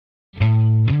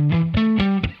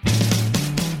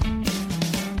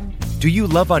Do you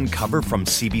love Uncover from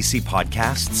CBC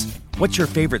Podcasts? What's your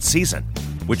favorite season?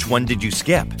 Which one did you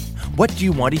skip? What do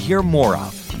you want to hear more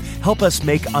of? Help us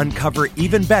make Uncover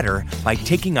even better by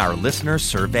taking our listener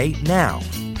survey now.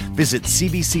 Visit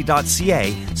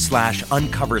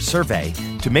cbc.ca/uncover survey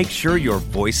to make sure your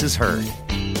voice is heard.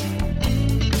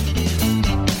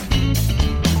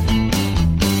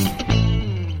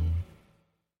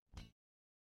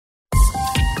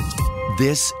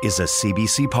 This is a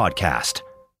CBC podcast.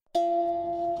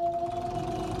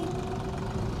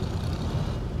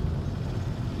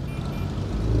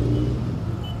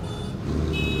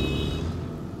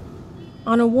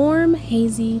 On a warm,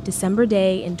 hazy December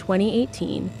day in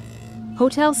 2018,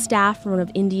 hotel staff from one of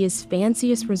India's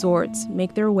fanciest resorts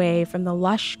make their way from the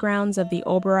lush grounds of the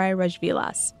Oberoi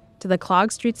Rajvilas to the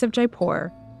clogged streets of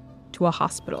Jaipur to a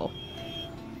hospital.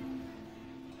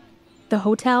 The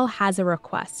hotel has a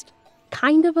request,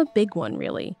 kind of a big one,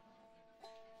 really.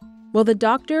 Will the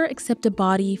doctor accept a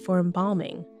body for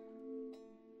embalming?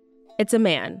 It's a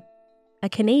man, a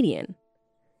Canadian.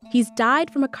 He's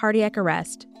died from a cardiac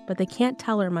arrest, but they can't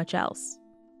tell her much else.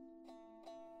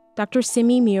 Dr.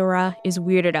 Simi Miura is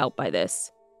weirded out by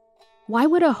this. Why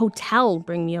would a hotel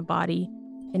bring me a body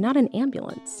and not an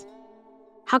ambulance?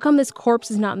 How come this corpse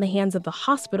is not in the hands of the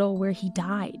hospital where he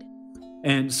died?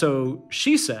 And so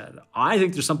she said, I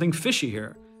think there's something fishy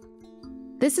here.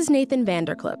 This is Nathan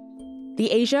Vanderklip,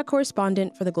 the Asia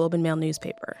correspondent for the Globe and Mail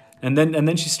newspaper. And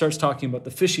then she starts talking about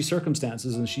the fishy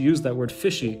circumstances, and she used that word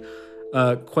fishy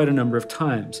quite a number of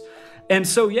times. And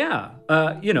so,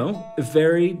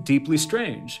 very deeply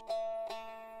strange.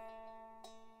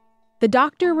 The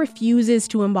doctor refuses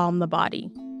to embalm the body.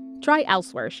 Try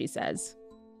elsewhere, she says.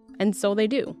 And so they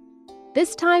do.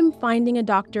 This time, finding a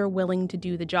doctor willing to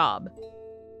do the job.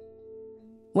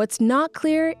 What's not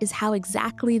clear is how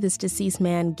exactly this deceased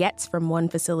man gets from one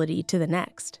facility to the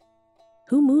next.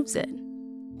 Who moves it?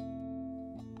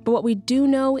 But what we do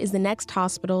know is the next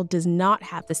hospital does not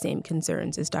have the same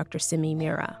concerns as Dr. Simi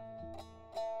Miura.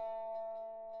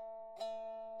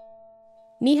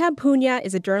 Nihab Punya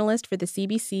is a journalist for the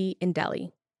CBC in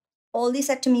Delhi. All they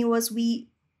said to me was, we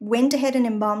went ahead and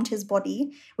embalmed his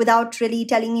body without really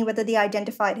telling me whether they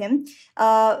identified him,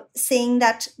 saying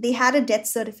that they had a death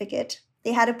certificate,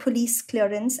 they had a police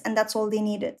clearance, and that's all they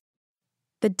needed.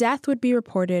 The death would be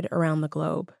reported around the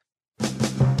globe.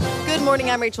 Good morning,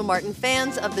 I'm Rachel Martin.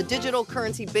 Fans of the digital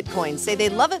currency Bitcoin say they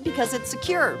love it because it's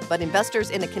secure, but investors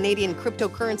in a Canadian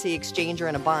cryptocurrency exchange are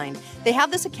in a bind. They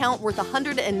have this account worth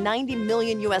 $190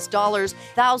 million US.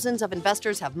 Thousands of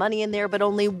investors have money in there, but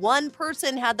only one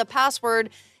person had the password,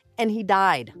 and he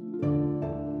died.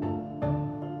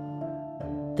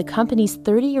 The company's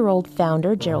 30-year-old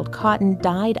founder, Gerald Cotton,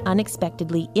 died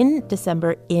unexpectedly in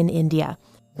December in India.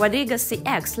 Quadriga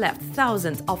CX left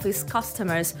thousands of its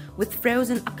customers with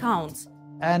frozen accounts.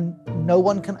 And no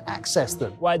one can access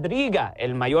them. Quadriga,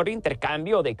 el mayor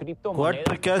intercambio de criptomonedas.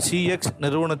 Quadriga CX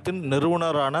நிறுவனத்தின்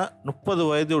நிறுவனரான 30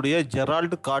 வயதுடைய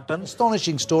Gerald Cotton.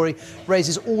 Astonishing story,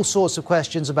 raises all sorts of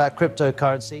questions about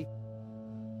cryptocurrency.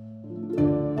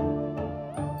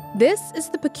 This is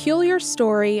the peculiar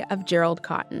story of Gerald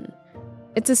Cotton.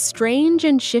 It's a strange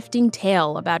and shifting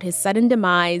tale about his sudden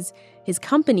demise, his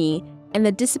company, and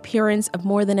the disappearance of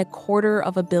more than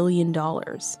 $250 million.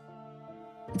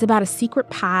 It's about a secret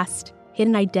past,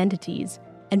 hidden identities,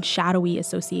 and shadowy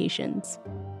associations.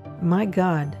 My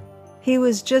God, he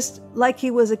was just like he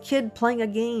was a kid playing a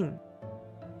game.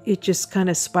 It just kind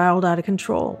of spiraled out of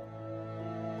control.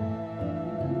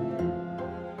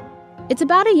 It's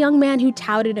about a young man who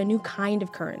touted a new kind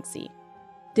of currency,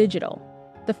 digital,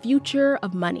 the future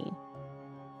of money.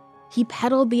 He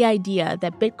peddled the idea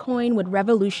that Bitcoin would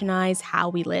revolutionize how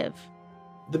we live.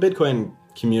 The Bitcoin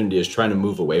community is trying to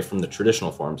move away from the traditional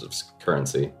forms of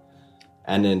currency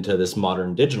and into this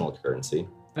modern digital currency.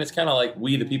 And it's kind of like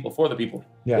we the people for the people.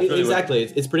 Yeah, exactly.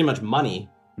 It's pretty much money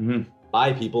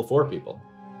by people for people.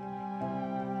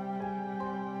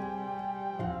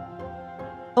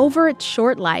 Over its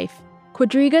short life,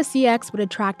 Quadriga CX would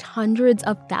attract hundreds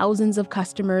of thousands of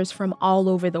customers from all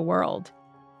over the world.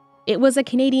 It was a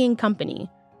Canadian company,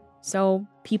 so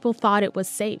people thought it was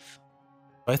safe.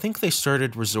 I think they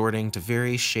started resorting to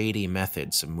very shady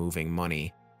methods of moving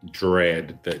money.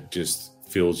 Dread that just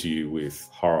fills you with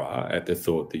horror at the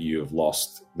thought that you have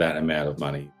lost that amount of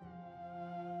money.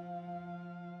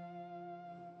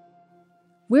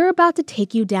 We're about to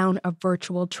take you down a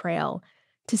virtual trail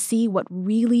to see what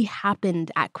really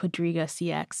happened at Quadriga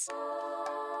CX.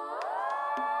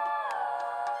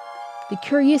 The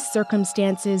curious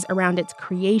circumstances around its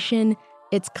creation,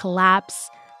 its collapse,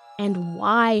 and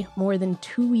why, more than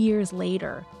 2 years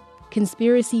later,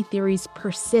 conspiracy theories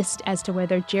persist as to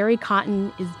whether Jerry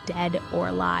Cotton is dead or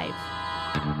alive.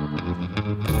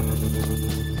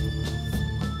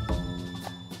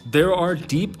 There are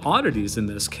deep oddities in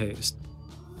this case.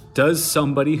 Does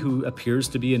somebody who appears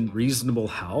to be in reasonable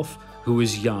health, who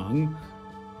is young,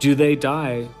 do they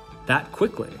die that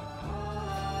quickly?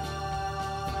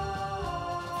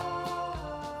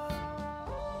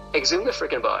 Exhume the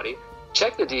freaking body,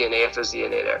 check the DNA if there's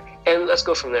DNA there, and let's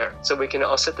go from there. So we can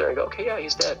all sit there and go, okay, yeah,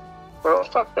 he's dead. Or, oh,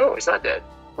 fuck, no, he's not dead.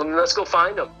 Well, then let's go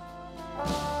find him.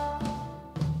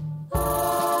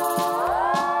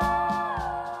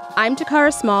 I'm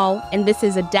Takara Small, and this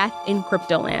is A Death in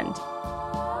Cryptoland.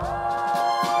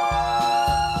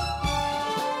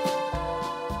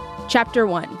 Chapter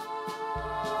 1.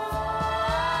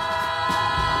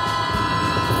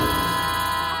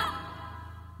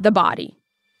 The body.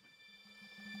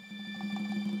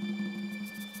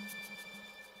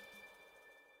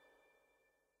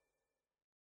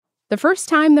 The first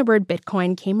time the word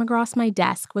Bitcoin came across my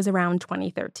desk was around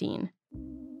 2013.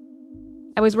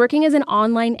 I was working as an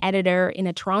online editor in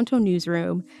a Toronto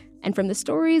newsroom, and from the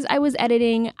stories I was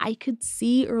editing, I could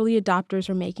see early adopters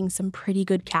were making some pretty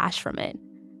good cash from it.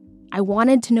 I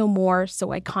wanted to know more,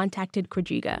 so I contacted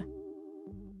Quadriga.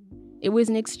 It was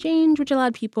an exchange which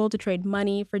allowed people to trade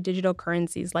money for digital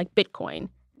currencies like Bitcoin.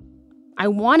 I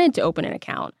wanted to open an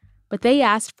account, but they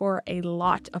asked for a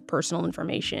lot of personal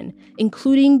information,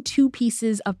 including 2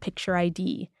 pieces of picture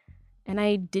ID. And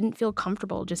I didn't feel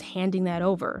comfortable just handing that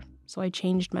over, so I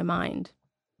changed my mind.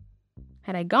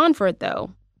 Had I gone for it,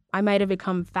 though, I might have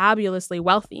become fabulously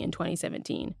wealthy in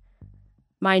 2017.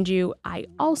 Mind you, I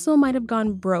also might have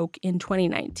gone broke in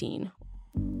 2019.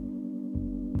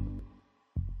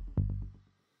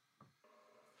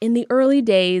 In the early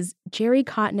days, Jerry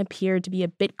Cotton appeared to be a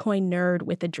Bitcoin nerd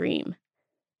with a dream.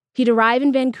 He'd arrived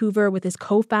in Vancouver with his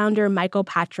co-founder Michael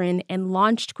Patron and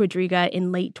launched Quadriga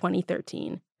in late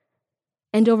 2013.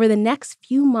 And over the next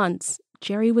few months,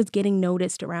 Jerry was getting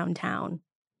noticed around town.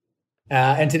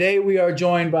 And today we are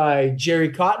joined by Jerry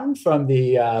Cotton from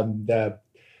the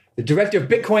director of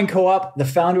Bitcoin Co-op, the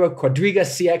founder of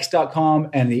QuadrigaCX.com,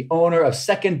 and the owner of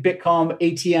Second Bitcoin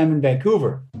ATM in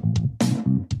Vancouver.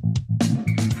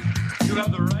 You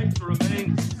have the right to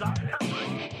remain silent.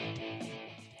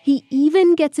 He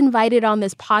even gets invited on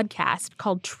this podcast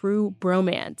called True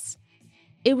Bromance.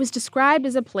 It was described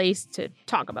as a place to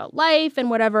talk about life and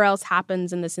whatever else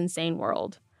happens in this insane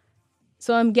world.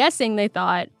 So I'm guessing they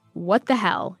thought, what the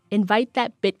hell? Invite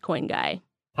that Bitcoin guy.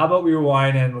 How about we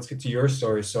rewind and let's get to your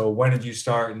story. So when did you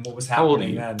start and what was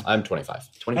happening then? I'm 25.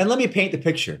 And let me paint the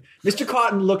picture. Mr.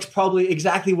 Cotton looks probably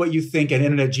exactly what you think an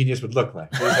internet genius would look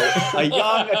like. He's a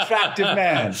young, attractive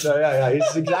man. So yeah,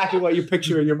 it's exactly what you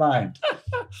picture in your mind.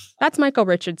 That's Michael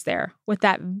Richards there, with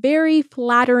that very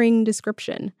flattering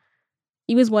description.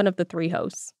 He was one of the 3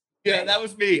 hosts. Yeah, that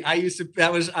was me. I used to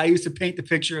paint the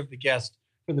picture of the guest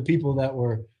for the people that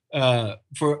were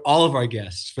for all of our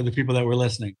guests, for the people that were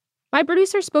listening. My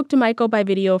producer spoke to Michael by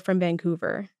video from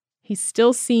Vancouver. He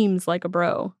still seems like a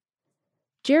bro.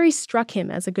 Jerry struck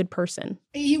him as a good person.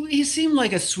 He seemed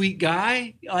like a sweet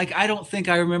guy. Like, I don't think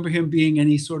I remember him being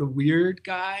any sort of weird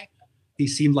guy. He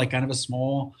seemed like kind of a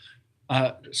small,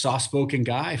 soft-spoken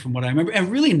guy from what I remember. And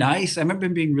really nice. I remember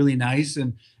him being really nice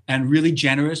and really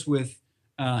generous with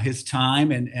his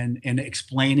time and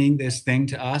explaining this thing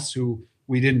to us who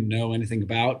we didn't know anything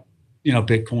about,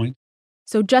 Bitcoin.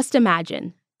 So just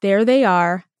imagine. There they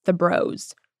are, the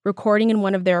bros, recording in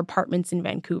one of their apartments in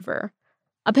Vancouver.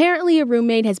 Apparently, a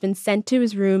roommate has been sent to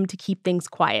his room to keep things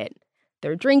quiet.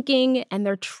 They're drinking, and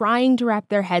they're trying to wrap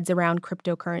their heads around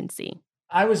cryptocurrency.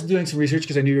 I was doing some research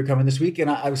because I knew you were coming this week,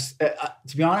 and I was,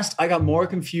 to be honest, I got more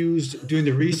confused doing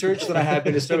the research than I had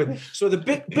been to start with. So the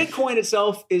Bitcoin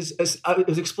itself is, it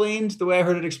was explained, the way I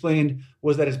heard it explained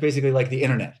was that it's basically like the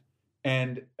internet.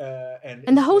 And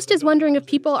the host is wondering if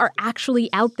people are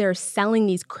actually out there selling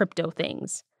these crypto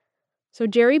things. So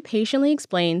Jerry patiently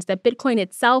explains that Bitcoin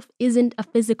itself isn't a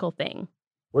physical thing.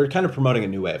 We're kind of promoting a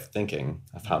new way of thinking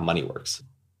of how money works.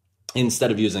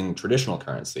 Instead of using traditional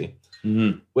currency,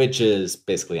 which is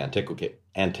basically antiquated.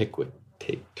 Antiquated.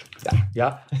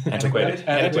 That's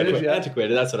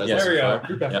what I was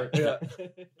looking for. Yeah.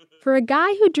 For a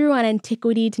guy who drew on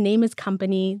antiquity to name his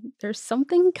company, there's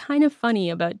something kind of funny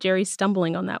about Jerry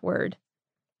stumbling on that word.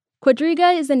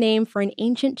 Quadriga is the name for an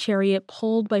ancient chariot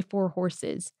pulled by 4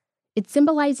 horses. It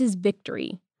symbolizes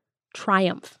victory,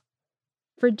 triumph.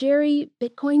 For Jerry,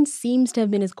 Bitcoin seems to have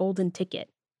been his golden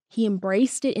ticket. He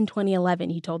embraced it in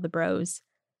 2011, he told the bros.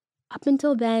 Up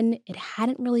until then, it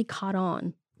hadn't really caught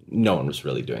on. No one was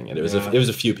really doing it. It was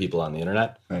a few people on the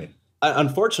internet. Right.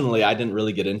 Unfortunately, I didn't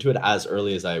really get into it as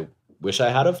early as I wish I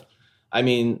had of. I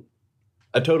mean,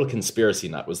 a total conspiracy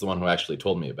nut was the one who actually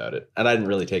told me about it, and I didn't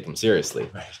really take him seriously.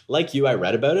 Right. Like you, I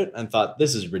read about it and thought,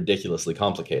 this is ridiculously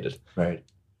complicated. Right.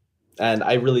 And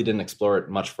I really didn't explore it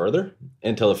much further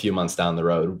until a few months down the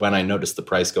road when I noticed the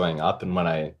price going up and when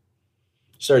I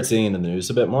started seeing it in the news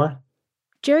a bit more.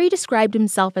 Jerry described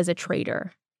himself as a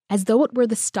trader, as though it were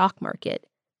the stock market.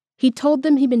 He told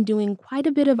them he'd been doing quite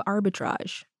a bit of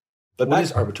arbitrage. But what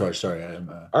is arbitrage? Sorry.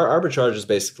 Arbitrage is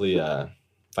basically a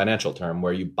financial term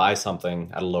where you buy something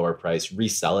at a lower price,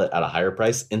 resell it at a higher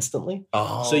price instantly.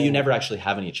 Oh. So you never actually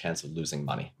have any chance of losing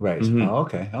money. Right. Mm-hmm. Oh,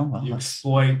 okay. Oh, well. You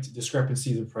exploit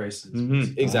discrepancies in prices.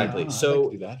 Mm-hmm. Exactly.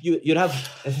 So you'd have...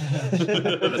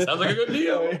 That sounds like a good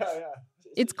deal. Yeah.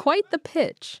 It's quite the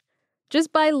pitch.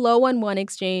 Just buy low on one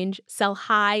exchange, sell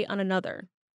high on another.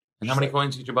 And how many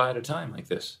coins did you buy at a time like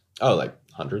this? Oh, like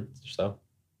hundreds or so.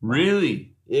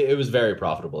 Really? It was very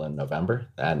profitable in November.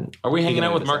 And are we hanging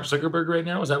out with Mark Zuckerberg right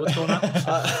now? Is that what's going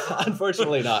on?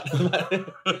 Unfortunately not.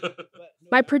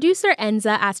 My producer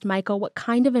Enza asked Michael what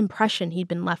kind of impression he'd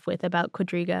been left with about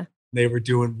Quadriga. They were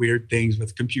doing weird things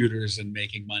with computers and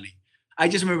making money. I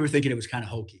just remember thinking it was kind of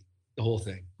hokey, the whole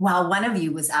thing. Well, one of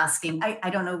you was asking, I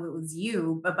don't know if it was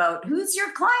you, about who's your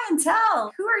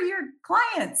clientele? Who are your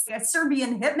clients? A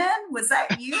Serbian hitman? Was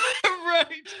that you? Right.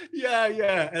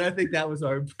 Yeah. And I think that was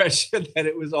our impression, that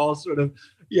it was all sort of,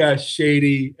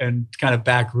 shady and kind of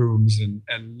back rooms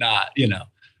and not,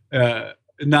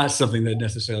 not something that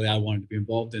necessarily I wanted to be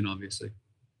involved in, obviously.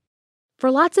 For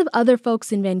lots of other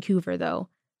folks in Vancouver, though,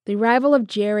 the arrival of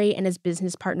Jerry and his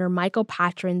business partner Michael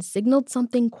Patron signaled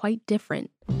something quite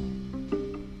different.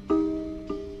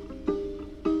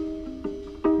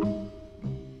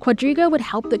 Quadriga would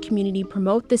help the community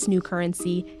promote this new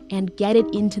currency and get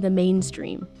it into the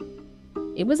mainstream.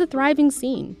 It was a thriving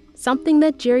scene, something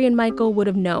that Jerry and Michael would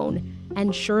have known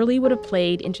and surely would have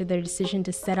played into their decision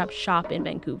to set up shop in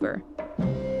Vancouver.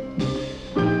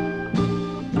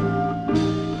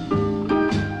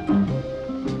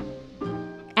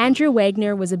 Andrew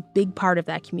Wagner was a big part of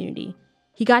that community.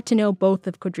 He got to know both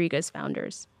of Quadriga's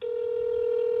founders.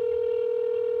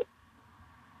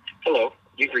 Hello,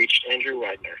 you've reached Andrew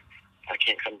Wagner. I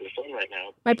can't come to the phone right now.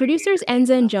 My producers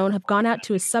Enza and Joan have gone out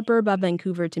to a suburb of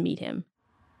Vancouver to meet him.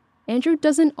 Andrew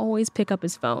doesn't always pick up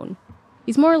his phone.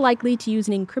 He's more likely to use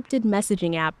an encrypted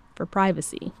messaging app for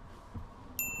privacy.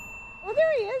 Oh,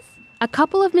 there he is. A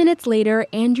couple of minutes later,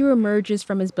 Andrew emerges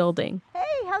from his building.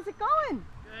 Hey, how's it going?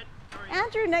 Good. How are you?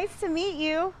 Andrew, nice to meet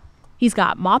you. He's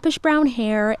got moppish brown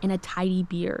hair and a tidy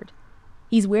beard.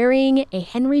 He's wearing a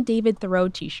Henry David Thoreau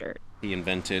t-shirt. He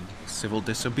invented civil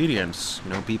disobedience.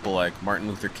 People like Martin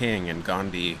Luther King and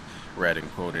Gandhi read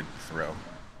and quoted Thoreau.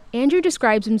 Andrew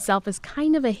describes himself as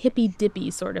kind of a hippy-dippy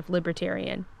sort of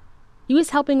libertarian. He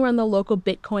was helping run the local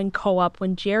Bitcoin co-op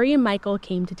when Jerry and Michael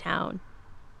came to town.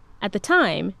 At the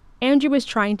time, Andrew was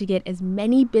trying to get as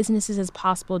many businesses as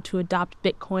possible to adopt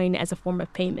Bitcoin as a form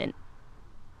of payment.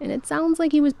 And it sounds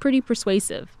like he was pretty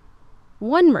persuasive.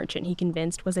 One merchant he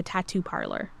convinced was a tattoo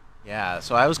parlor. Yeah,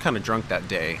 so I was kind of drunk that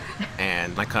day,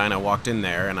 and I kind of walked in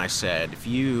there and I said, if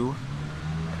you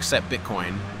accept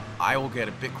Bitcoin, I will get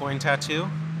a Bitcoin tattoo,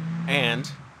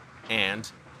 and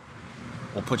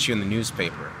we'll put you in the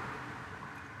newspaper.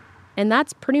 And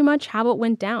that's pretty much how it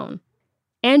went down.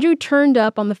 Andrew turned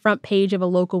up on the front page of a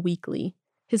local weekly,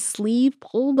 his sleeve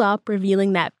pulled up,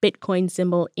 revealing that Bitcoin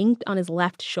symbol inked on his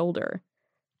left shoulder.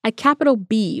 A capital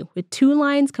B with 2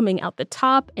 lines coming out the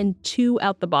top and 2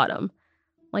 out the bottom,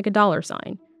 like a dollar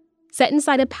sign, set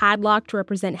inside a padlock to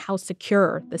represent how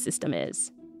secure the system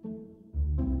is.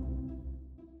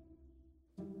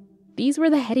 These were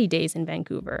the heady days in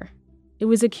Vancouver. It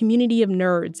was a community of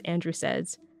nerds, Andrew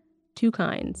says. 2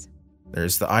 kinds.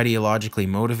 There's the ideologically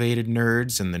motivated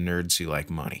nerds and the nerds who like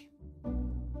money.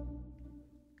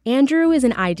 Andrew is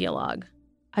an ideologue,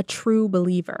 a true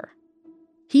believer.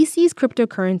 He sees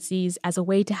cryptocurrencies as a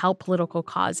way to help political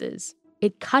causes.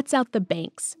 It cuts out the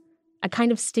banks, a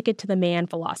kind of stick-it-to-the-man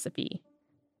philosophy.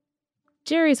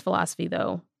 Jerry's philosophy,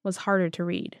 though, was harder to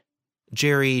read.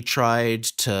 Jerry tried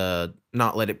to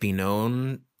not let it be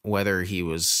known whether he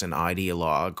was an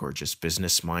ideologue or just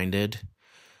business-minded.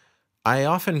 I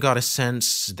often got a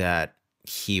sense that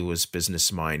he was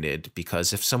business-minded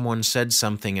because if someone said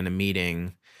something in a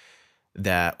meeting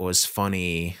that was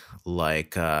funny,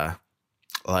 like, oh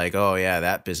yeah,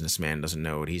 that businessman doesn't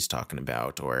know what he's talking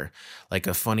about, or like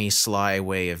a funny, sly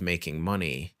way of making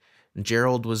money,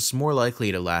 Gerald was more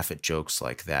likely to laugh at jokes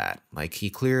like that. Like,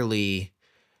 he clearly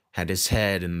had his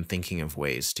head in thinking of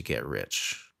ways to get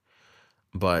rich.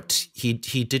 but he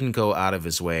didn't go out of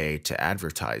his way to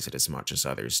advertise it as much as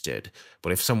others did.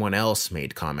 But if someone else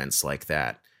made comments like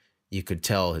that, you could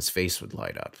tell his face would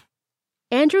light up.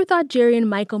 Andrew thought Jerry and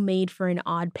Michael made for an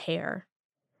odd pair.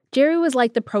 Jerry was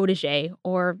like the protege,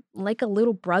 or like a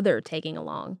little brother tagging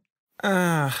along.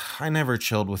 I never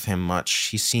chilled with him much.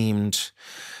 He seemed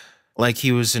like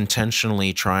he was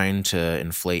intentionally trying to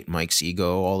inflate Mike's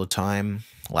ego all the time,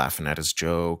 laughing at his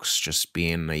jokes, just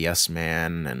being a yes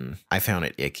man, and I found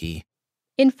it icky.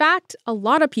 In fact, a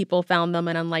lot of people found them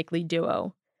an unlikely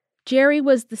duo. Jerry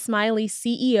was the smiley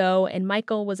CEO, and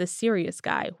Michael was a serious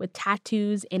guy with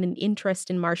tattoos and an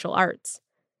interest in martial arts.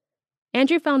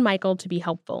 Andrew found Michael to be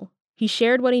helpful. He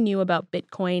shared what he knew about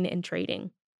Bitcoin and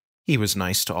trading. He was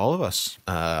nice to all of us.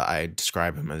 I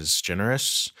describe him as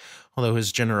generous, although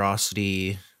his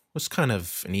generosity was kind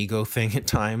of an ego thing at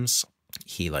times.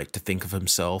 He liked to think of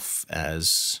himself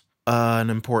as an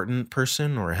important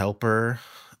person or a helper.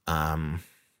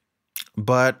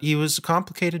 But he was a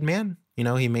complicated man. You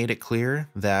know, he made it clear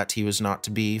that he was not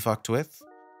to be fucked with.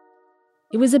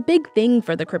 It was a big thing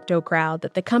for the crypto crowd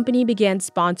that the company began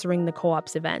sponsoring the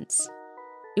co-op's events.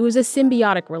 It was a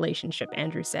symbiotic relationship,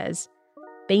 Andrew says.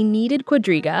 They needed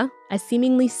Quadriga, a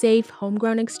seemingly safe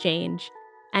homegrown exchange,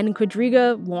 and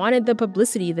Quadriga wanted the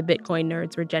publicity the Bitcoin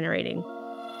nerds were generating.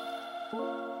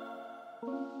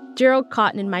 Gerald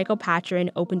Cotton and Michael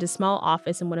Patron opened a small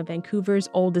office in one of Vancouver's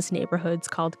oldest neighborhoods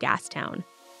called Gastown.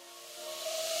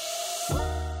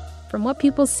 From what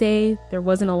people say, there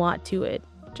wasn't a lot to it,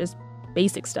 just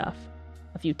basic stuff.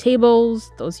 A few tables,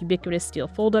 those ubiquitous steel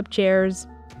fold-up chairs,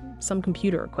 some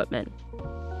computer equipment.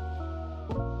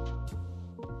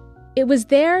 It was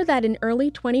there that in early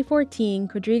 2014,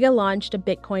 Quadriga launched a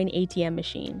Bitcoin ATM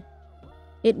machine.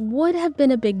 It would have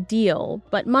been a big deal,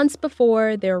 but months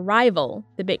before, their rival,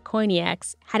 the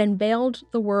Bitcoiniacs, had unveiled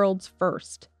the world's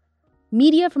first.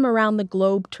 Media from around the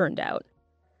globe turned out.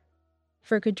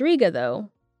 For Quadriga, though,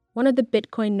 one of the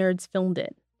Bitcoin nerds filmed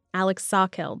it, Alex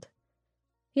Saukheld.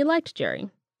 He liked Jerry,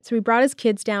 so he brought his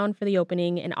kids down for the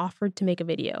opening and offered to make a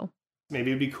video.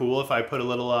 Maybe it'd be cool if I put a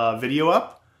little video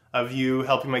up of you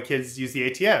helping my kids use the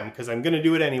ATM, because I'm going to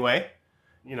do it anyway.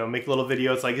 You know, make a little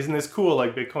video. It's like, isn't this cool?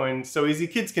 Like, Bitcoin's so easy,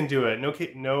 kids can do it.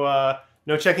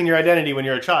 No checking your identity when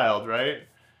you're a child, right?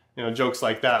 You know, jokes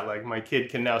like that. Like, my kid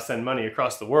can now send money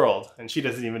across the world, and she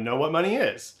doesn't even know what money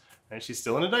is, and she's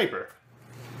still in a diaper.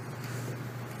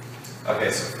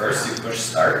 Okay, so first you push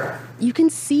start. You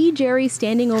can see Jerry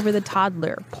standing over the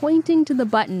toddler, pointing to the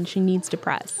button she needs to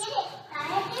press.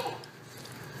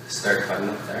 Start cutting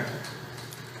up there.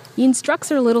 He instructs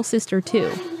her little sister,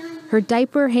 too. Her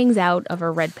diaper hangs out of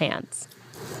her red pants.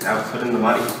 Now put in the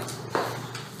money.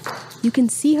 You can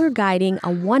see her guiding a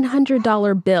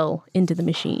 $100 bill into the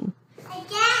machine.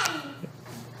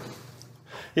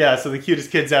 Yeah, so the cutest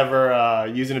kids ever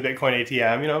using a Bitcoin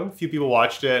ATM. You know, a few people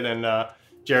watched it, and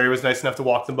Jerry was nice enough to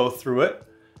walk them both through it.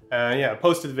 And yeah,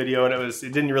 posted the video, and it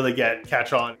didn't really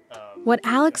catch on. What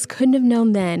Alex couldn't have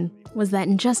known then was that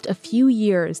in just a few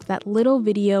years, that little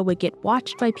video would get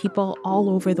watched by people all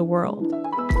over the world,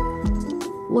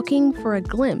 looking for a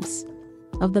glimpse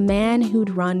of the man who'd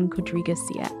run Quadriga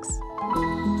CX.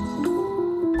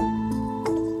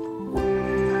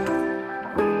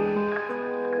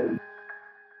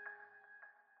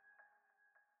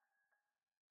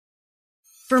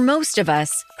 For most of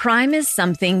us, crime is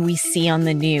something we see on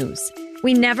the news.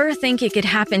 We never think it could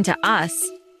happen to us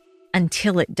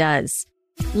until it does.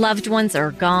 Loved ones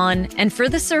are gone, and for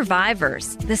the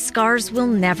survivors, the scars will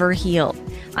never heal.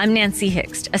 I'm Nancy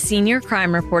Hixt, a senior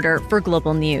crime reporter for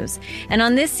Global News. And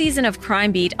on this season of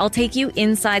Crime Beat, I'll take you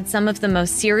inside some of the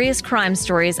most serious crime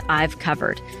stories I've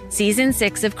covered. Season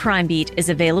 6 of Crime Beat is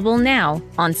available now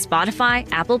on Spotify,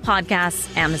 Apple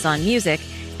Podcasts, Amazon Music,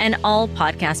 and all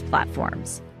podcast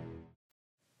platforms.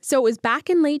 So it was back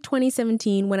in late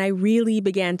 2017 when I really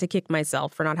began to kick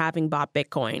myself for not having bought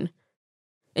Bitcoin.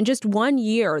 In just 1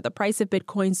 year, the price of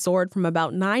Bitcoin soared from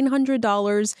about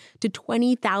 $900 to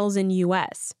 $20,000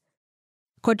 US.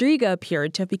 Quadriga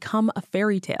appeared to have become a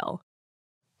fairy tale.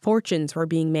 Fortunes were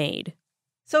being made.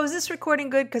 So is this recording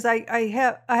good? Because I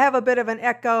have a bit of an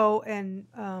echo and...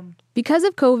 Because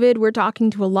of COVID, we're talking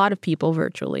to a lot of people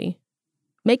virtually,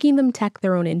 making them tech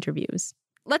their own interviews.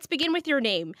 Let's begin with your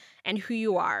name and who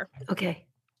you are. Okay.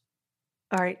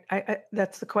 All right. I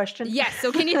that's the question? Yes.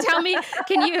 So can you tell me,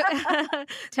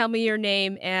 tell me your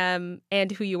name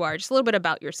and who you are? Just a little bit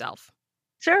about yourself.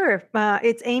 Sure.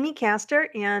 It's Amy Castor,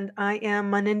 and I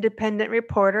am an independent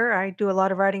reporter. I do a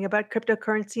lot of writing about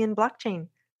cryptocurrency and blockchain.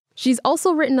 She's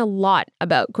also written a lot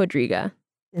about Quadriga.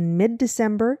 In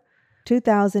mid-December,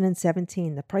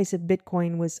 2017, the price of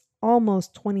Bitcoin was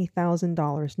almost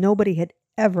 $20,000. Nobody had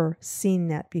ever seen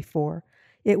that before.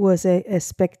 It was a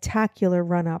spectacular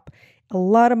run-up. A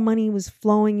lot of money was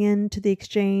flowing into the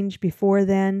exchange before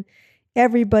then.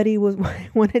 Everybody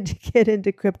wanted to get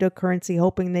into cryptocurrency,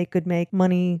 hoping they could make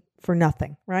money for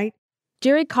nothing, right?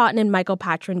 Jerry Cotton and Michael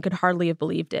Patron could hardly have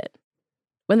believed it.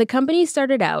 When the company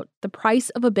started out, the price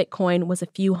of a Bitcoin was a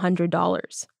few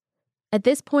 $100s. At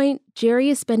this point, Jerry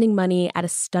is spending money at a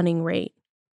stunning rate.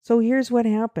 So here's what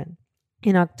happened.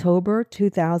 In October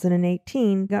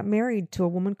 2018, he got married to a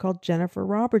woman called Jennifer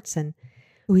Robertson,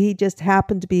 who he just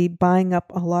happened to be buying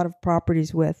up a lot of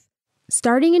properties with.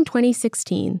 Starting in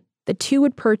 2016, the two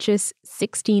would purchase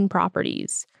 16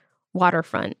 properties,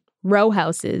 waterfront, row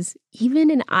houses,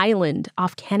 even an island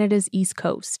off Canada's east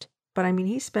coast. But I mean,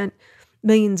 he spent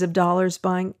millions of dollars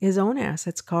buying his own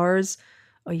assets, cars,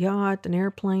 a yacht, an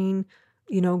airplane,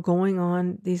 going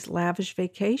on these lavish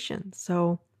vacations.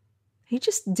 So he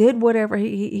just did whatever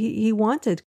he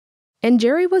wanted. And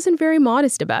Jerry wasn't very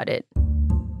modest about it.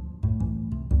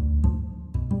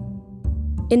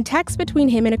 In texts between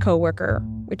him and a coworker,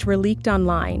 which were leaked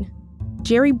online,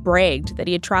 Jerry bragged that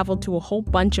he had traveled to a whole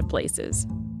bunch of places.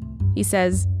 He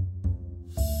says,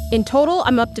 "In total,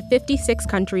 I'm up to 56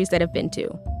 countries that I've been to,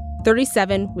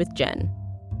 37 with Jen."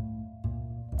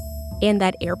 And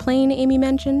that airplane Amy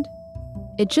mentioned,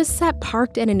 it just sat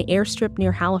parked at an airstrip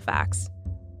near Halifax.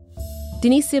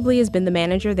 Denise Sibley has been the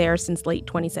manager there since late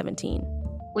 2017.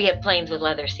 We have planes with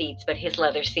leather seats, but his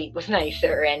leather seat was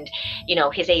nicer, and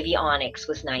his avionics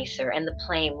was nicer, and the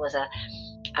plane was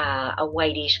a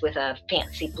whitish with a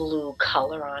fancy blue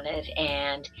color on it,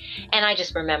 and I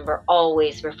just remember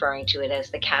always referring to it as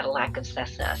the Cadillac of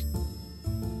Cessna.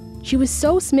 She was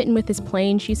so smitten with his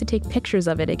plane, she used to take pictures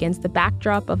of it against the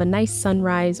backdrop of a nice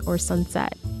sunrise or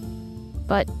sunset.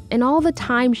 But in all the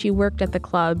time she worked at the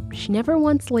club, she never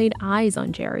once laid eyes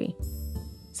on Jerry.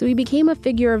 So he became a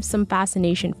figure of some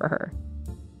fascination for her.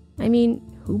 I mean,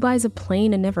 who buys a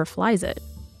plane and never flies it?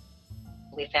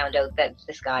 We found out that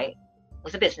this guy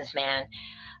was a businessman,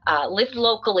 lived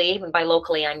locally, and by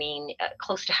locally I mean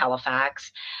close to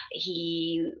Halifax.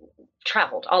 He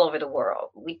traveled all over the world.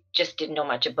 We just didn't know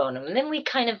much about him. And then we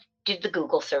kind of did the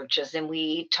Google searches and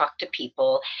we talked to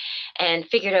people and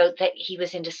figured out that he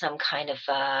was into some kind of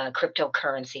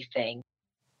cryptocurrency thing.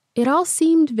 It all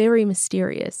seemed very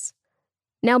mysterious.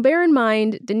 Now, bear in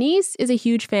mind, Denise is a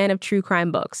huge fan of true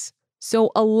crime books,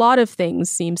 so a lot of things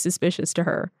seem suspicious to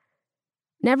her.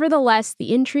 Nevertheless,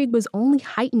 the intrigue was only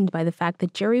heightened by the fact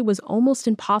that Jerry was almost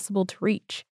impossible to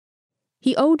reach.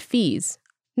 He owed fees,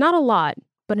 not a lot,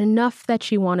 but enough that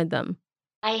she wanted them.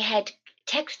 I had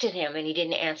texted him and he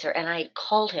didn't answer, and I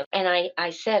called him and I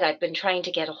said, "I've been trying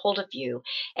to get a hold of you."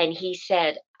 And he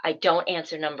said, "I don't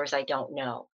answer numbers I don't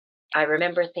know." I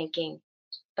remember thinking,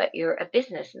 but you're a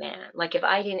businessman. Like, if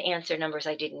I didn't answer numbers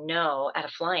I didn't know at a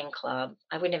flying club,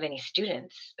 I wouldn't have any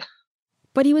students.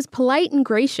 But he was polite and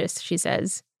gracious, she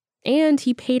says, and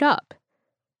he paid up.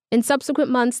 In subsequent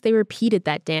months, they repeated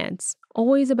that dance,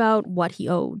 always about what he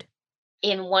owed.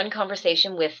 In one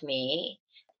conversation with me,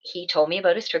 he told me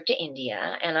about his trip to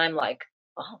India, and I'm like,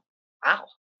 oh, wow.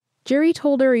 Jerry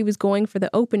told her he was going for the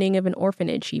opening of an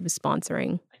orphanage he was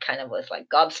sponsoring. I kind of was like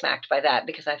gobsmacked by that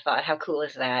because I thought, how cool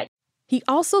is that? He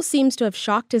also seems to have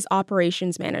shocked his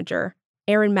operations manager,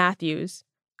 Aaron Matthews,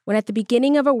 when at the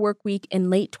beginning of a work week in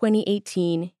late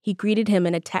 2018, he greeted him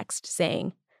in a text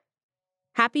saying,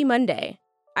 "Happy Monday.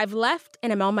 I've left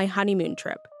and I'm on my honeymoon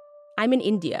trip. I'm in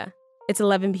India. It's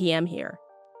 11 p.m. here."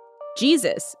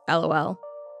 "Jesus, LOL.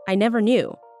 I never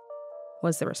knew,"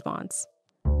 was the response.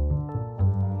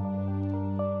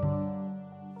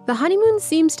 The honeymoon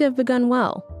seems to have begun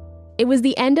well. It was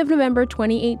the end of November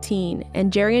 2018,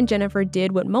 and Jerry and Jennifer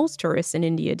did what most tourists in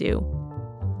India do.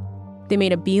 They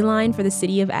made a beeline for the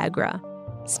city of Agra,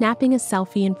 snapping a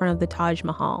selfie in front of the Taj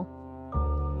Mahal.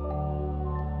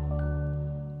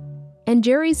 And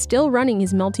Jerry's still running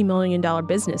his multi-million-dollar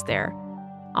business there,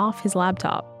 off his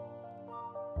laptop.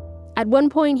 At one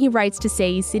point, he writes to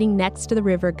say he's sitting next to the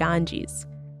river Ganges,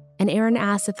 and Aaron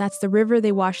asks if that's the river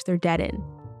they wash their dead in.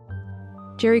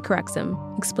 Jerry corrects him,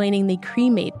 explaining they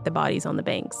cremate the bodies on the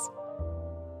banks.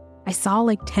 "I saw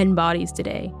like 10 bodies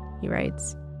today," he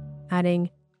writes, adding,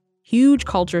 "Huge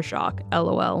culture shock,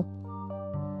 LOL."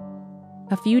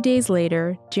 A few days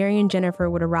later, Jerry and Jennifer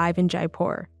would arrive in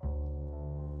Jaipur,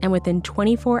 and within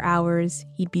 24 hours,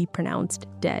 he'd be pronounced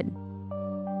dead.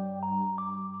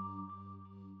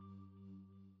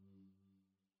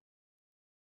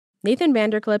 Nathan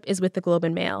Vanderklip is with the Globe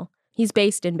and Mail. He's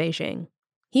based in Beijing.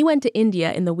 He went to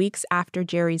India in the weeks after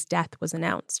Jerry's death was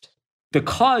announced. The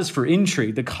cause for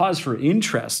intrigue, the cause for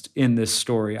interest in this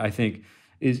story, I think,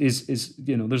 is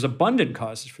there's abundant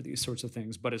causes for these sorts of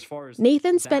things. But as far as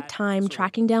Nathan spent time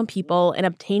tracking down people and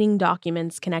obtaining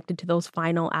documents connected to those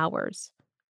final hours.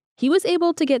 He was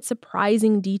able to get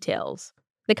surprising details,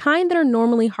 the kind that are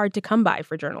normally hard to come by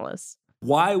for journalists.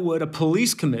 Why would a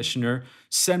police commissioner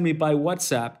send me by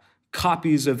WhatsApp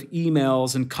copies of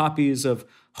emails and copies of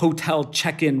hotel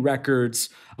check-in records?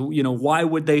 Why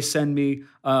would they send me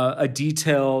a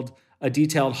detailed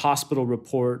hospital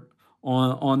report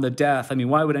on the death? I mean,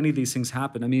 why would any of these things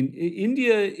happen? I mean,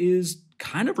 India is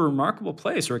kind of a remarkable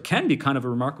place, or it can be kind of a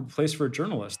remarkable place for a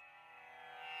journalist.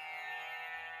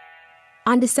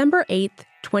 On December 8th,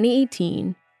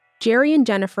 2018, Jerry and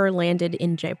Jennifer landed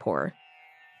in Jaipur.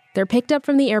 They're picked up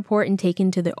from the airport and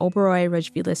taken to the Oberoi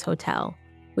Rajvilas Hotel,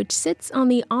 which sits on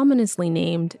the ominously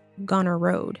named Gunner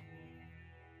Road.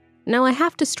 Now, I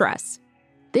have to stress,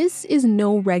 this is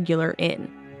no regular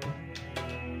inn.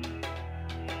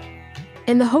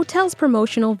 In the hotel's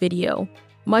promotional video,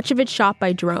 much of it shot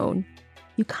by drone,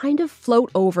 you kind of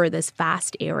float over this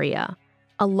vast area,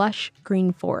 a lush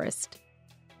green forest.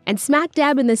 And smack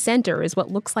dab in the center is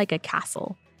what looks like a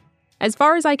castle. As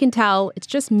far as I can tell, it's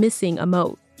just missing a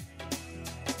moat.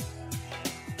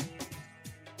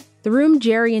 The room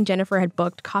Jerry and Jennifer had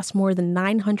booked cost more than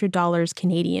 $900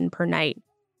 Canadian per night.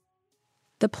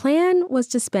 The plan was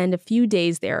to spend a few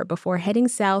days there before heading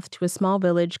south to a small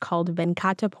village called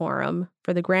Venkatapuram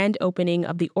for the grand opening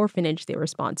of the orphanage they were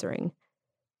sponsoring.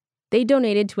 They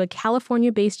donated to a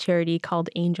California-based charity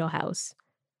called Angel House,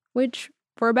 which,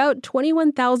 for about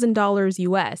 $21,000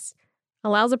 US,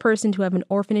 allows a person to have an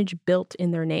orphanage built in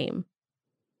their name.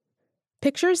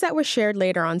 Pictures that were shared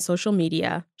later on social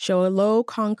media show a low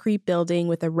concrete building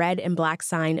with a red and black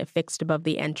sign affixed above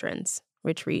the entrance,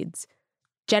 which reads,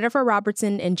 Jennifer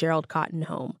Robertson and Gerald Cotton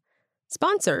Home.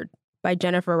 Sponsored by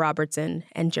Jennifer Robertson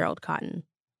and Gerald Cotton.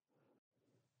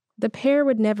 The pair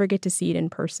would never get to see it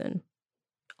in person.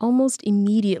 Almost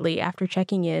immediately after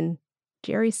checking in,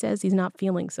 Jerry says he's not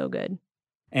feeling so good.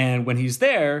 And when he's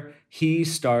there, he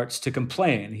starts to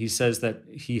complain. He says that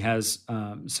he has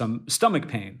some stomach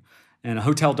pain. And a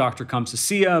hotel doctor comes to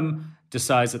see him,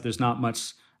 decides that there's not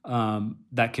much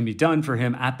that can be done for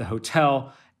him at the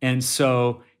hotel. And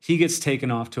so he gets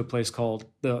taken off to a place called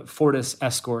the Fortis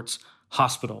Escorts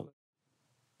Hospital.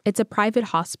 It's a private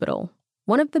hospital,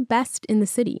 one of the best in the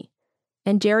city.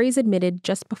 And Jerry's admitted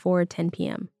just before 10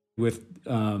 p.m. with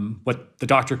what the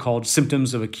doctor called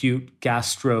symptoms of acute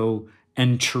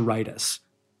gastroenteritis.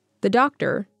 The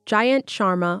doctor, Jayant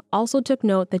Sharma, also took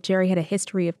note that Jerry had a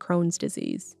history of Crohn's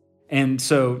disease. And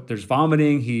so there's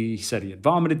vomiting. He said he had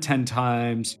vomited 10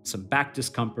 times, some back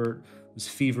discomfort, was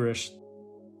feverish.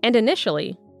 And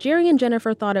initially, Jerry and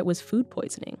Jennifer thought it was food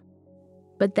poisoning.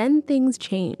 But then things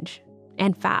change,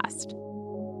 and fast.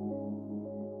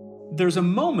 There's a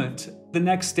moment the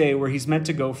next day where he's meant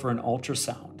to go for an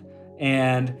ultrasound,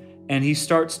 and he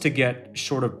starts to get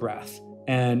short of breath,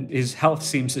 and his health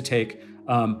seems to take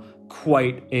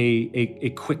quite a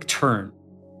quick turn.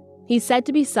 He's said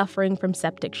to be suffering from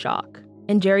septic shock,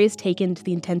 and Jerry is taken to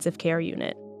the intensive care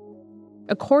unit.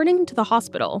 According to the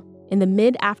hospital, in the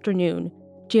mid-afternoon,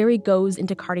 Jerry goes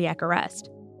into cardiac arrest,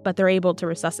 but they're able to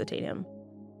resuscitate him.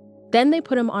 Then they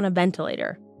put him on a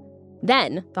ventilator.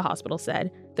 Then, the hospital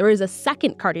said, there is a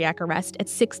second cardiac arrest at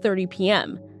 6:30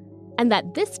 p.m., and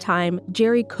that this time,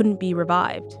 Jerry couldn't be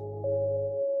revived.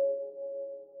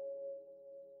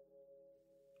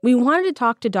 We wanted to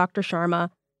talk to Dr. Sharma,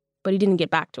 but he didn't get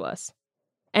back to us.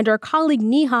 And our colleague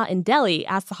Neha in Delhi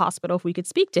asked the hospital if we could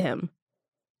speak to him.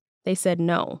 They said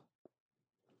no.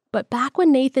 But back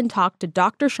when Nathan talked to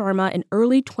Dr. Sharma in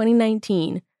early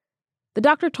 2019, the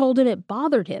doctor told him it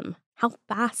bothered him how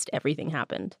fast everything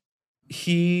happened.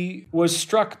 He was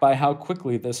struck by how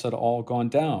quickly this had all gone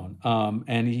down,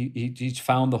 and he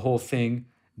found the whole thing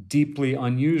deeply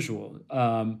unusual.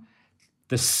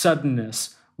 The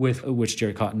suddenness with which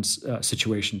Jerry Cotton's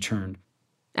situation turned.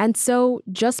 And so,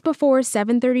 just before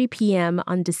 7:30 p.m.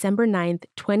 on December 9th,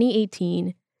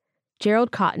 2018,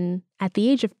 Gerald Cotton, at the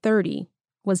age of 30,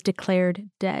 was declared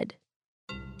dead.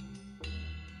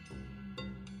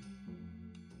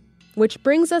 Which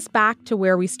brings us back to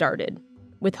where we started,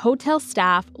 with hotel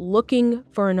staff looking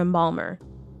for an embalmer.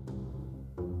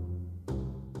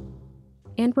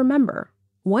 And remember,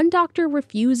 one doctor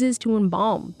refuses to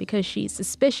embalm because she's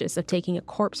suspicious of taking a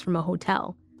corpse from a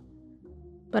hotel.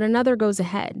 But another goes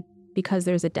ahead because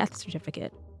there's a death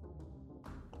certificate.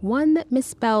 One that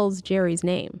misspells Jerry's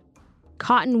name,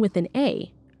 Cotton with an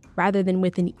A, rather than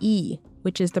with an E,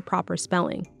 which is the proper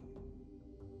spelling.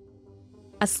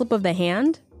 A slip of the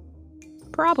hand?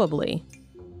 Probably.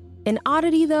 An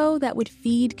oddity, though, that would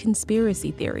feed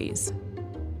conspiracy theories.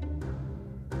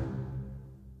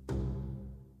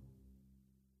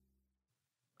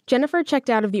 Jennifer checked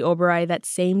out of the Oberoi that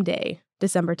same day,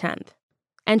 December 10th,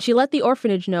 and she let the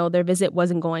orphanage know their visit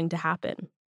wasn't going to happen.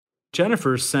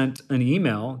 Jennifer sent an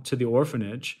email to the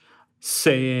orphanage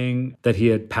saying that he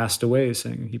had passed away,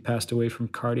 saying he passed away from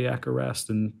cardiac arrest.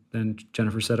 And then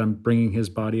Jennifer said, I'm bringing his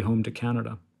body home to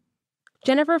Canada.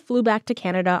 Jennifer flew back to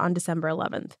Canada on December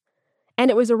 11th.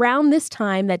 And it was around this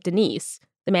time that Denise,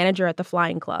 the manager at the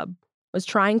flying club, was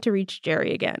trying to reach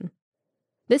Jerry again.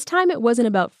 This time it wasn't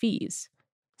about fees.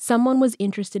 Someone was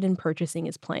interested in purchasing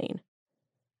his plane.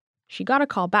 She got a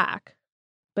call back,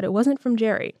 but it wasn't from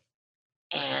Jerry.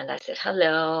 And I said,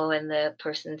 hello. And the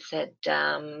person said,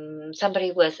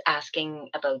 somebody was asking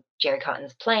about Jerry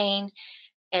Cotton's plane.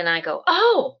 And I go,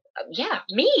 oh, yeah,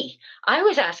 me. I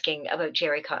was asking about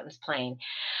Jerry Cotton's plane.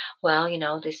 Well, you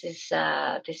know, this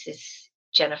is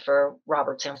Jennifer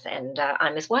Robertson, and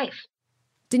I'm his wife.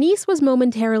 Denise was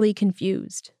momentarily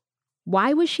confused.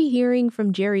 Why was she hearing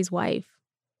from Jerry's wife?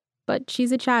 But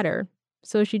she's a chatter,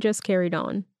 so she just carried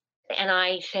on. And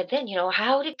I said then, you know,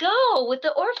 how'd it go with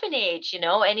the orphanage, you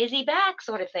know, and is he back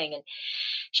sort of thing? And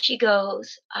she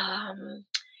goes,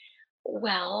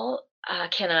 well,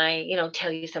 can I, you know,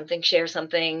 tell you something, share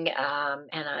something? And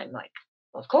I'm like,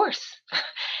 well, of course.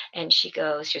 And she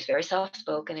goes, she was very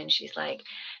soft-spoken, and she's like,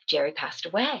 Jerry passed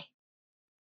away.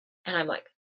 And I'm like,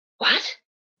 what?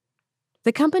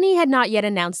 The company had not yet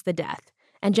announced the death,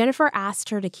 and Jennifer asked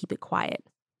her to keep it quiet.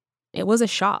 It was a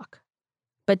shock,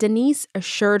 but Denise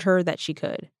assured her that she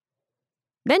could.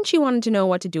 Then she wanted to know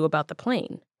what to do about the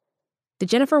plane. Did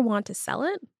Jennifer want to sell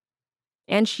it?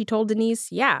 And she told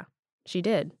Denise, yeah, she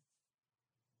did.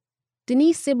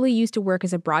 Denise Sibley used to work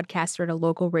as a broadcaster at a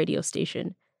local radio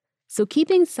station, so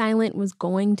keeping silent was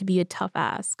going to be a tough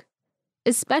ask,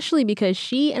 especially because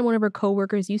she and one of her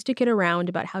coworkers used to kid around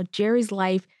about how Jerry's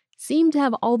life seemed to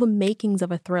have all the makings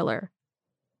of a thriller.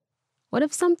 What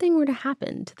if something were to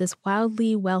happen to this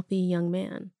wildly wealthy young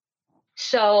man?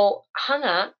 So hung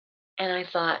up, and I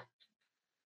thought,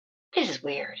 this is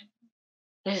weird.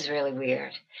 This is really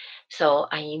weird. So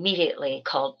I immediately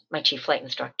called my chief flight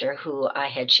instructor, who I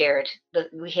had shared.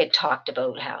 We had talked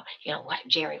about how, you know, what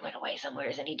if Jerry went away somewhere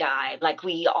and he died? Like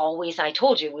I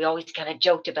told you, we always kind of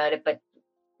joked about it, but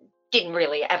didn't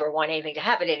really ever want anything to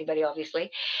happen to anybody,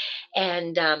 obviously.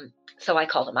 And so I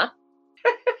called him up.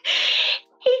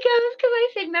 He goes, because I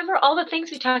said, remember all the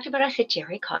things we talked about? I said,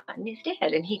 Jerry Cotton is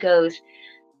dead. And he goes,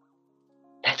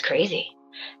 that's crazy.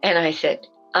 And I said,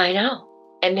 I know.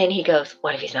 And then he goes,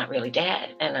 what if he's not really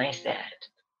dead? And I said,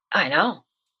 I know.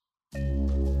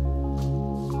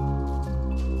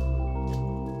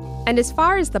 And as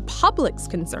far as the public's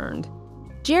concerned,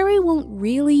 Jerry won't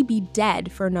really be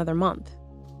dead for another month.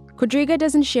 Quadriga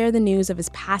doesn't share the news of his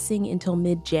passing until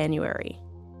mid-January.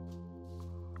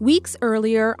 Weeks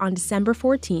earlier, on December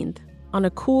 14th, on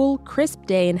a cool, crisp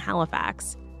day in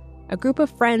Halifax, a group of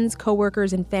friends,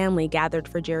 coworkers, and family gathered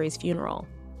for Jerry's funeral.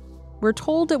 We're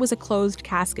told it was a closed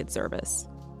casket service.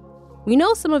 We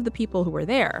know some of the people who were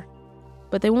there,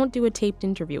 but they won't do a taped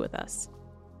interview with us.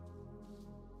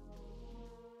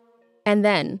 And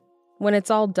then, when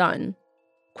it's all done,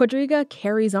 Quadriga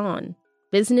carries on,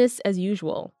 business as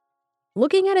usual.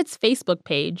 Looking at its Facebook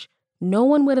page, no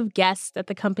one would have guessed that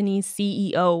the company's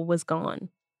CEO was gone.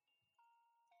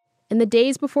 In the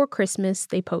days before Christmas,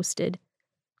 they posted,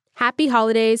 Happy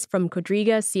holidays from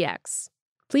Quadriga CX.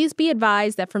 Please be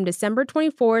advised that from December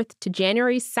 24th to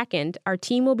January 2nd, our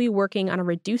team will be working on a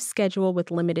reduced schedule with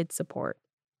limited support.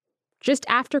 Just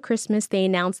after Christmas, they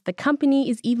announced the company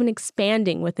is even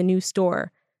expanding with a new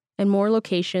store and more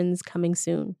locations coming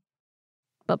soon.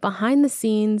 But behind the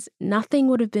scenes, nothing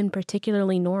would have been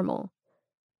particularly normal.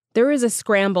 There is a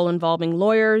scramble involving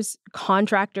lawyers,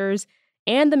 contractors,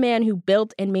 and the man who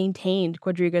built and maintained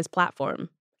Quadriga's platform,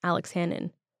 Alex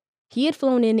Hannon. He had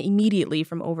flown in immediately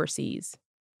from overseas.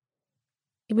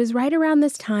 It was right around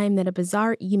this time that a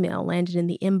bizarre email landed in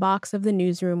the inbox of the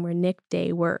newsroom where Nick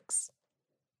Day works.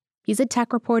 He's a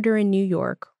tech reporter in New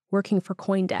York, working for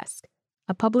CoinDesk,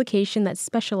 a publication that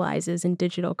specializes in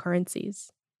digital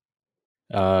currencies.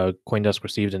 CoinDesk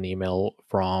received an email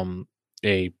from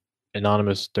a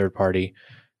anonymous third party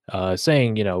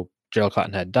saying, Gerald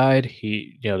Cotton had died.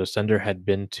 The sender had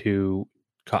been to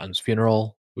Cotton's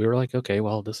funeral. We were like, okay,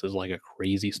 well, this is like a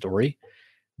crazy story,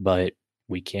 but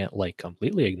we can't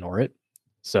completely ignore it.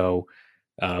 So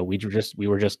we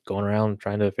were just going around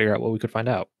trying to figure out what we could find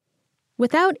out.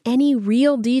 Without any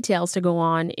real details to go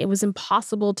on, it was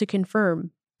impossible to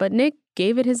confirm, but Nick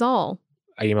gave it his all.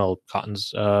 I emailed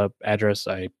Cotton's address.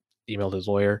 I emailed his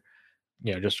lawyer.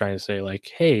 just trying to say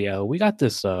like, hey, we got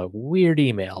this weird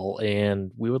email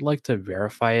and we would like to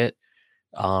verify it.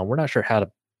 We're not sure how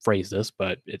to phrase this,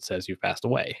 but it says you've passed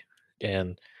away.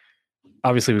 And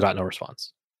obviously we got no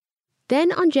response.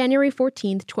 Then on January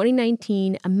 14th,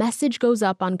 2019, a message goes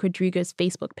up on Quadriga's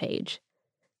Facebook page.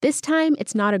 This time,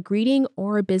 it's not a greeting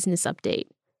or a business update.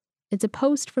 It's a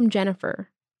post from Jennifer.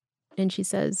 And she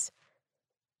says,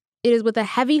 "It is with a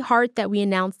heavy heart that we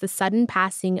announce the sudden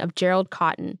passing of Gerald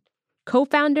Cotten,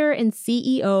 co-founder and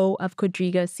CEO of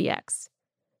Quadriga CX,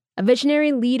 a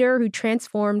visionary leader who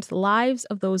transformed the lives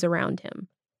of those around him."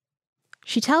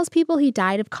 She tells people he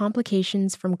died of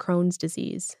complications from Crohn's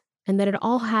disease, and that it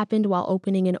all happened while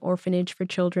opening an orphanage for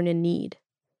children in need.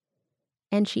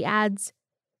 And she adds,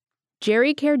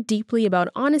 Jerry cared deeply about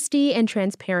honesty and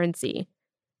transparency,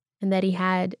 and that he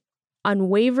had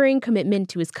unwavering commitment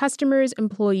to his customers,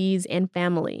 employees, and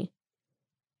family.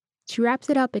 She wraps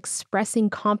it up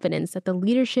expressing confidence that the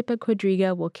leadership at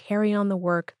Quadriga will carry on the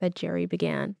work that Jerry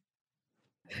began.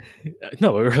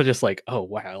 No, we were just like, oh,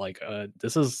 wow, like,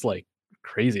 this is like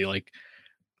crazy. Like,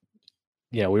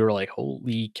 we were like,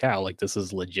 holy cow, like this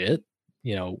is legit.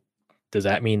 Does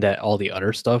that mean that all the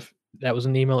other stuff that was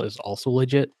in the email is also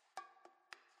legit?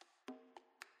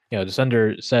 The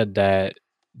sender said that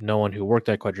no one who worked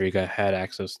at Quadriga had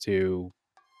access to,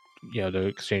 the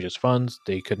exchange's funds.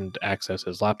 They couldn't access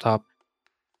his laptop.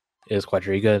 Is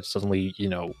Quadriga suddenly,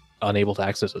 unable to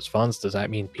access his funds? Does that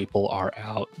mean people are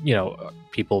out,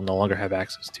 people no longer have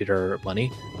access to their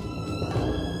money?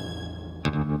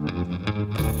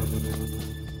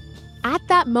 At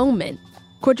that moment,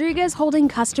 Quadriga is holding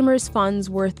customers' funds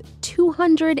worth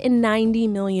 $290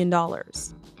 million.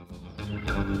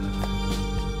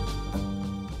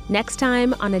 Next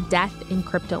time on A Death in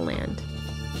Cryptoland.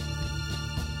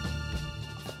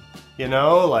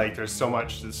 Like there's so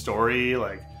much to the story,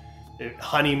 like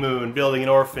honeymoon, building an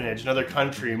orphanage, another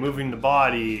country, moving the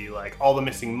body, like all the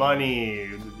missing money,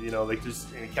 like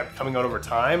just it kept coming out over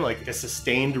time, like a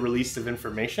sustained release of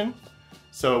information.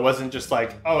 So it wasn't just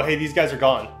like, oh, hey, these guys are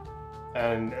gone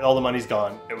and all the money's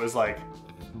gone. It was like,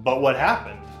 but what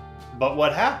happened? But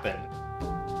what happened?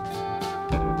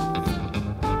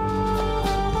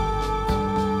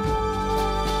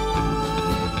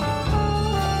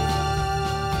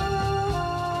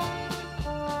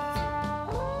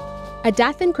 A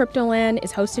Death in Cryptoland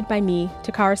is hosted by me,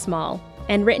 Takara Small,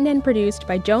 and written and produced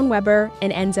by Joan Weber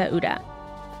and Enza Uda.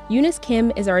 Eunice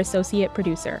Kim is our associate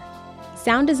producer.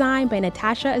 Sound design by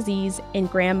Natasha Aziz and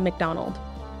Graham McDonald.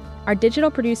 Our digital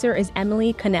producer is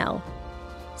Emily Cannell.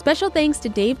 Special thanks to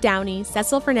Dave Downey,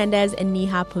 Cecil Fernandez, and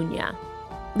Neha Punya.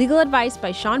 Legal advice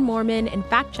by Sean Moorman and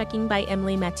fact-checking by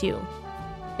Emily Mathieu.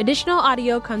 Additional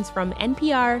audio comes from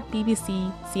NPR,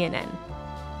 BBC, CNN.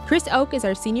 Chris Oak is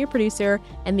our senior producer,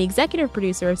 and the executive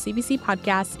producer of CBC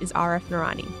Podcasts is Arif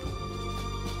Noorani.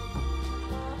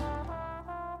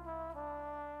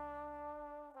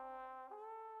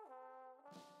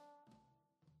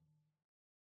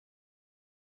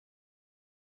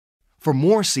 For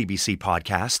more CBC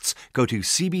podcasts, go to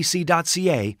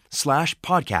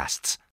cbc.ca/podcasts.